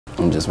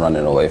I'm just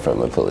running away from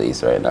the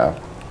police right now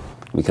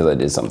because I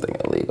did something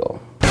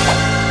illegal.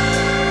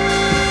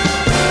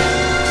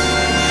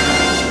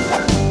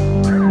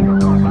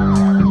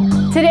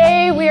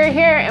 Today we are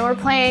here and we're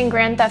playing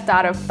Grand Theft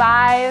Auto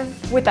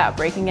 5 without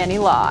breaking any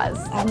laws.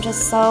 I'm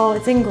just so,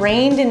 it's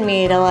ingrained in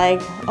me to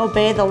like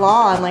obey the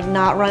law and like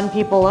not run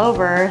people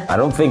over. I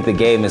don't think the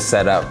game is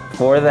set up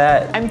for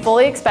that. I'm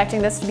fully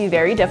expecting this to be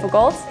very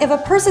difficult. If a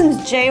person's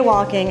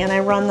jaywalking and I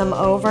run them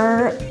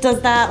over,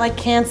 does that like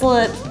cancel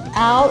it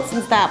out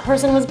since that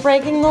person was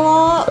breaking the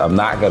law? I'm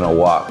not gonna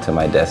walk to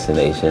my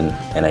destination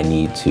and I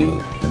need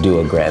to do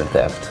a Grand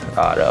Theft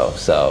Auto,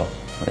 so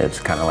it's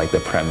kind of like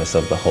the premise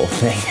of the whole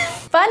thing.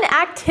 Fun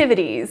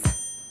activities.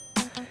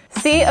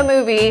 See a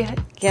movie.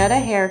 Get a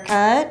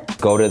haircut.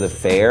 Go to the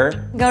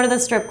fair. Go to the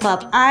strip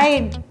club.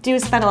 I do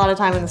spend a lot of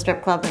time in the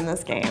strip club in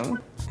this game.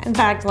 In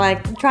fact,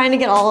 like trying to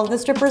get all of the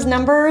strippers'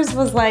 numbers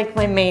was like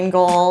my main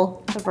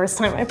goal the first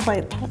time I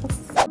played this.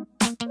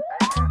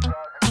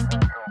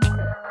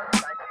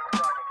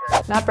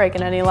 Not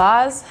breaking any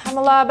laws. I'm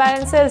a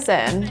law-abiding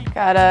citizen.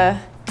 Gotta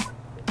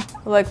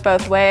look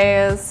both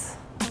ways.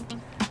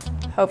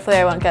 Hopefully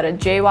I won't get a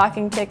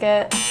jaywalking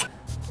ticket.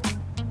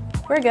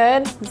 We're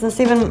good. Is this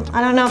even,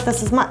 I don't know if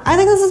this is I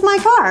think this is my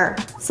car.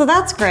 So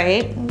that's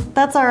great.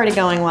 That's already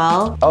going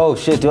well. Oh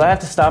shit, do I have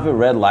to stop at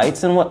red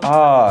lights and what?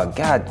 Oh,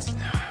 God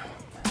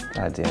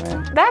damn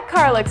it. That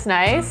car looks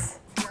nice.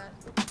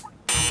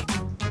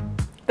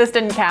 This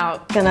didn't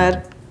count.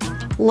 Gonna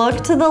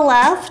look to the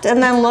left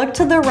and then look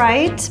to the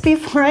right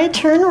before I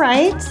turn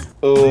right.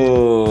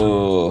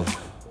 Ooh.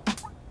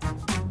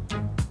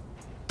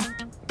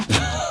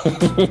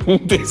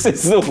 This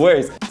is the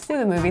worst. Let's do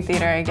the movie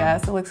theater, I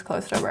guess. It looks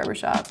close to a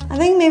barbershop. I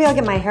think maybe I'll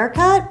get my hair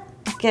cut,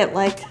 get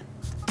like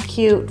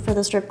cute for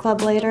the strip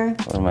club later.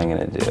 What am I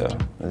gonna do?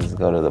 Let's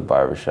go to the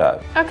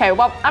barbershop. Okay,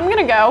 well, I'm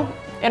gonna go.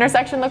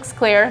 Intersection looks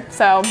clear,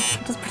 so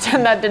just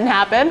pretend that didn't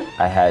happen.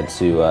 I had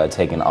to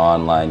take an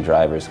online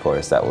driver's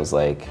course that was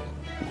like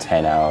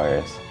 10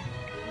 hours.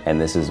 And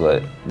this is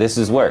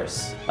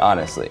worse,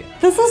 honestly.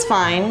 This is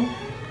fine.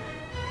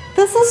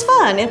 This is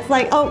fun. It's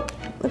like, oh,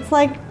 it's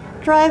like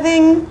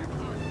driving.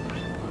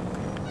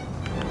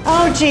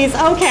 Oh geez,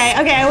 okay,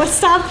 I will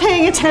stop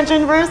paying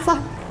attention for a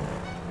second.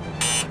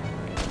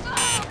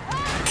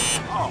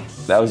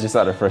 That was just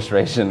out of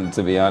frustration,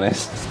 to be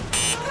honest.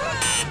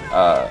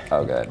 Oh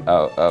God,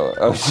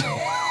 oh shit,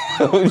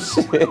 oh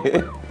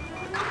shit.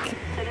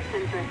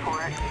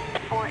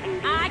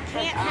 I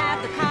can't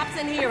have the cops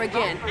in here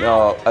again.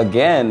 No,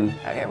 again.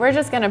 Okay, we're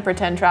just gonna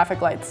pretend traffic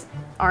lights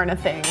aren't a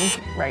thing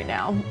right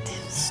now.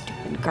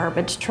 Stupid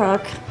garbage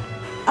truck.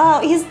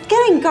 Oh, he's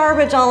getting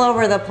garbage all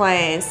over the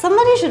place.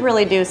 Somebody should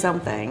really do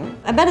something.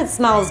 I bet it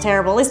smells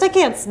terrible. At least I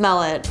can't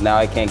smell it. Now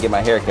I can't get my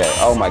hair cut.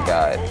 Oh my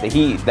God,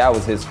 that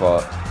was his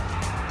fault.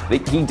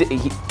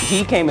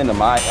 He came into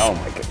my, oh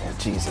my goodness,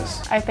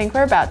 Jesus. I think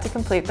we're about to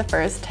complete the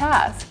first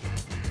task.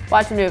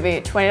 Watch a movie,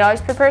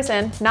 $20 per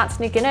person, not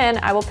sneaking in,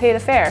 I will pay the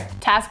fare.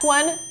 Task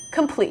 1,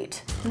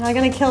 complete. Am I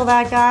gonna kill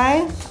that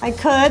guy? I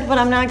could, but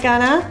I'm not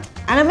gonna.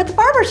 And I'm at the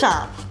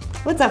barbershop.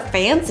 What's a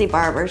fancy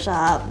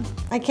barbershop?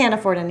 I can't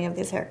afford any of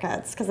these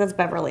haircuts because it's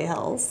Beverly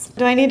Hills.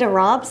 Do I need to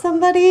rob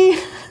somebody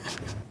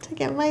to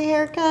get my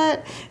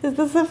haircut? Is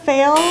this a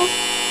fail?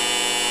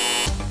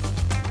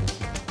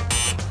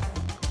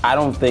 I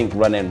don't think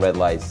running red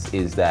lights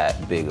is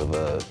that big of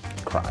a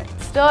crime.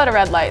 Still at a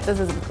red light,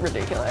 this is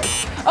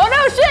ridiculous. Oh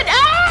no, shit!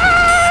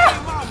 Ah!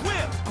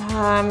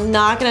 I'm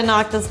not gonna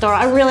knock this door.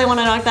 I really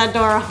wanna knock that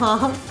door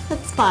off.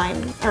 It's fine.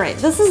 All right,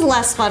 this is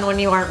less fun when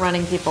you aren't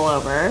running people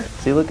over.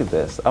 See, look at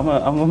this. I'm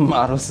a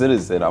model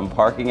citizen. I'm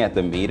parking at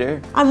the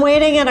meter. I'm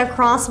waiting at a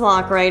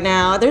crosswalk right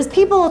now. There's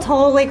people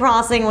totally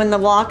crossing when the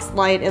walk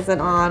light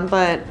isn't on,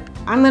 but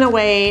I'm gonna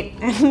wait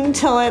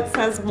until it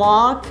says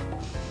walk.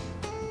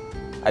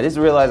 I just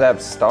realized I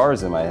have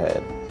stars in my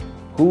head.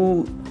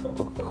 Who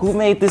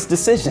made this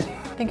decision?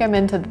 I think I'm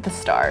into the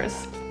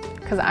stars,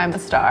 because I'm a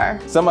star.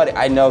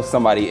 I know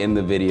somebody in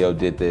the video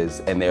did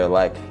this and they're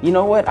like, you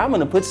know what? I'm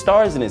gonna put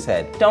stars in his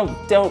head. Don't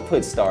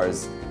put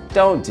stars.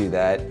 Don't do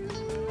that.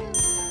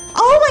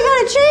 Oh my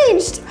God, it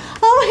changed.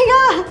 Oh my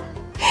God.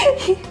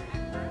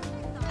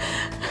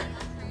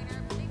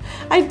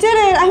 I did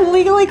it, I'm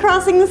legally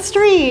crossing the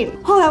street.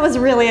 Oh, that was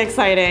really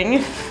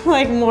exciting.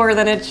 Like more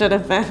than it should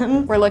have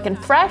been. We're looking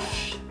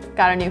fresh,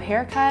 got a new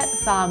haircut,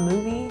 saw a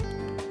movie,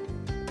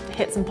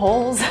 hit some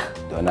poles.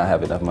 Do I not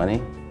have enough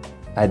money?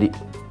 All right,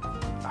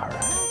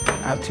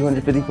 I have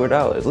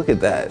 $254, look at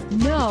that.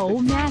 No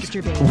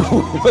masturbating.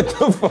 What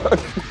the fuck?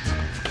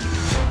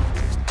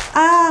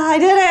 Ah, I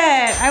did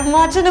it! I'm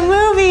watching a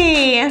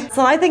movie!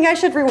 So I think I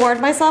should reward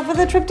myself with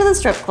a trip to the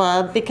strip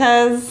club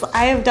because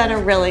I have done a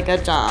really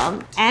good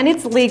job. And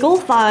it's legal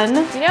fun.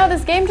 You know,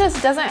 this game just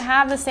doesn't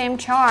have the same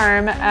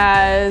charm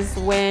as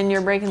when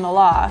you're breaking the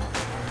law.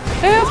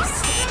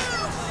 Oops!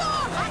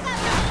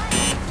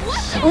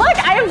 Look,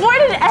 I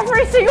avoided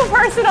every single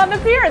person on the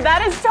pier.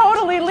 That is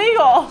totally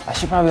legal. I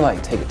should probably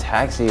like take a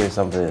taxi or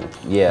something.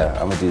 Yeah,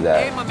 I'm gonna do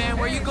that. Hey, my man,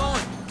 where you going?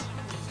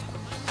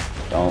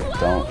 Don't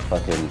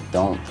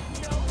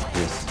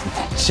just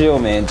chill,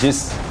 man.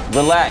 Just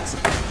relax.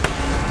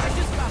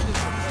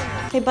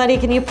 Hey, buddy,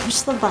 can you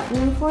push the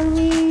button for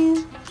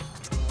me?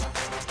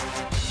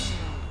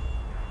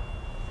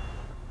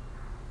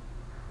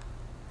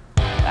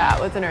 That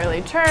was an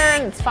early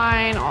turn. It's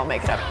fine. I'll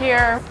make it up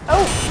here.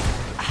 Oh,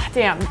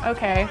 damn.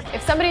 Okay.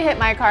 If somebody hit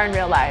my car in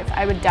real life,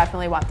 I would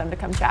definitely want them to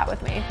come chat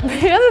with me.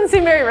 He doesn't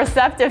seem very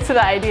receptive to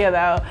the idea,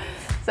 though.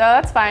 So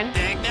that's fine.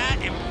 Take that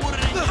and put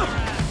it in your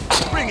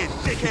ass. Bring it,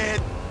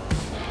 dickhead.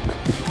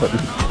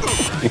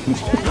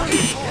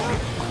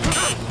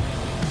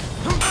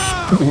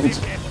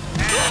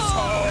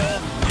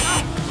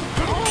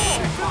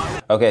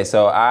 Okay,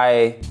 so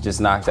I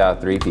just knocked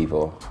out 3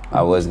 people.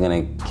 I was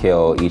gonna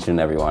kill each and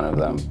every one of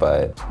them,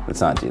 but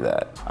let's not do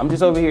that. I'm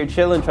just over here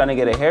chilling, trying to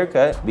get a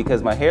haircut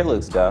because my hair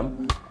looks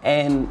dumb.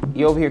 And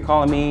you're over here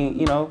calling me,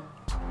 you know,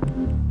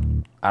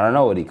 I don't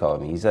know what he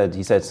called me. He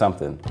said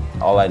something.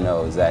 All I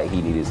know is that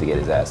he needed to get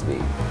his ass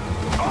beat.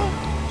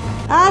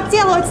 Ah, it's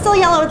yellow, it's still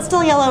yellow, it's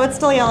still yellow, it's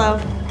still yellow.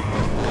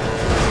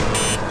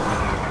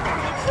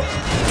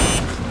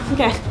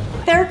 Okay.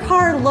 Their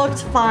car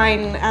looked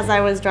fine as I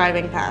was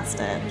driving past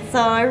it, so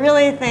I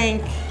really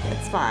think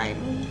it's fine.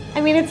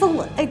 I mean,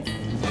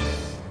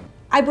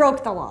 I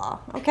broke the law,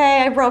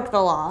 okay? I broke the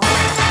law.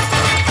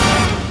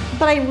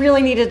 But I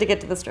really needed to get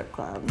to the strip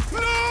club.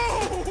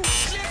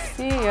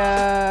 See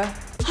ya.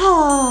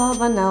 Oh,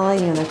 vanilla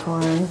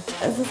unicorn.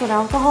 Is this an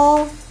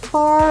alcohol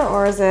bar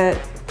or is it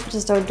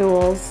just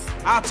O'Doul's?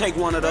 I'll take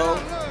one of those.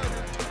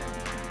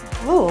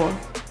 Ooh,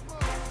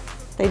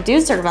 they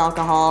do serve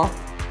alcohol.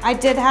 I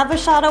did have a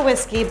shot of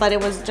whiskey, but it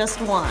was just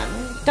one.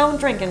 Don't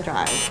drink and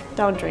drive.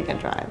 Don't drink and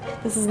drive.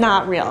 This is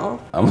not real.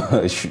 I'm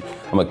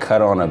gonna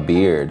cut on a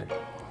beard.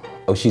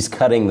 Oh, she's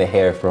cutting the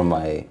hair from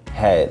my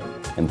head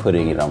and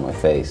putting it on my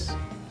face.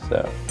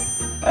 So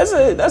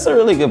that's a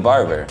really good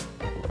barber.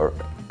 Or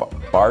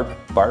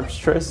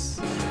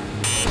barbstress?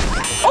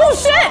 Oh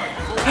shit!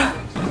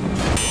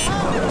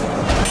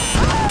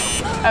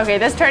 Okay,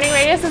 this turning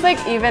radius is like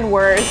even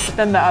worse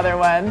than the other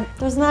one.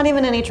 There's not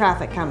even any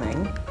traffic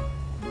coming.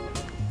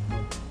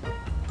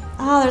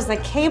 Oh, there's a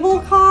cable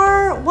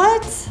car?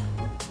 What?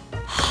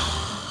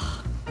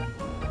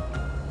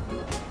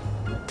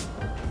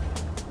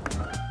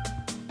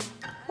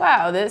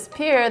 Wow, this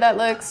pier that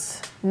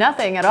looks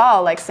nothing at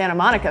all like Santa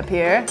Monica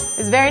Pier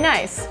is very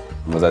nice.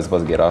 Was I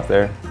supposed to get off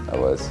there? I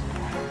was.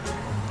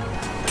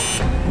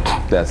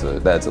 That's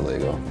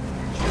illegal.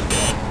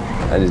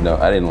 I just know,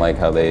 I didn't like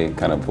how they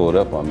kind of pulled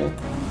up on me.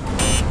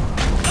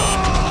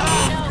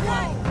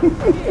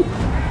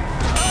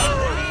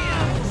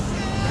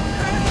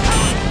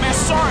 Man,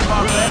 sorry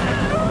about that.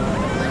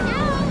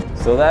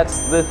 So that's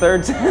the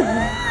third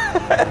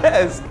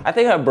test. I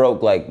think I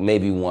broke like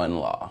maybe one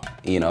law,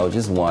 you know,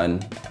 just one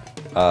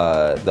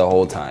the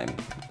whole time.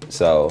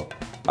 So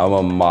I'm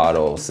a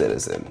model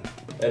citizen.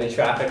 Any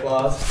traffic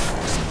laws?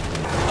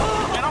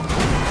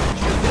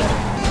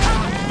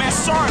 Man,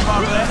 sorry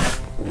about that.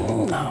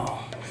 No,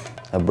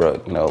 I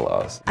broke no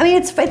laws. I mean,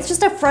 it's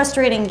just a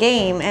frustrating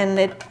game, and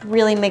it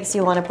really makes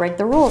you want to break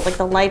the rules. Like,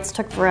 the lights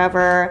took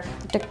forever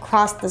to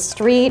cross the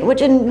street,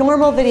 which in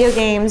normal video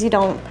games, you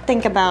don't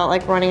think about,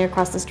 like, running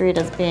across the street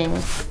as being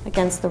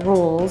against the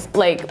rules.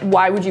 Like,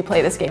 why would you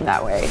play this game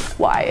that way?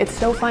 Why? It's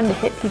so fun to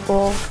hit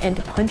people and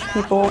to punch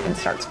people and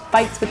start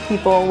fights with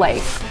people.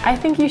 Like, I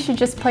think you should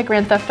just play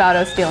Grand Theft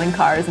Auto stealing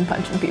cars and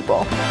punching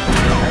people.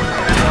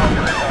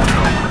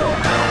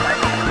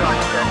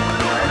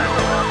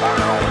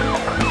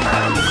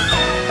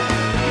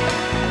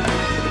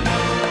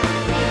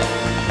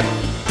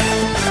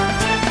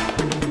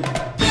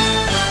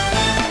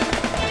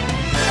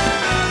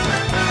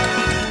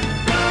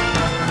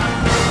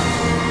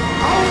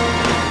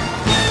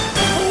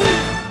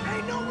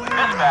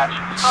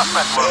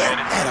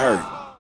 That hurt.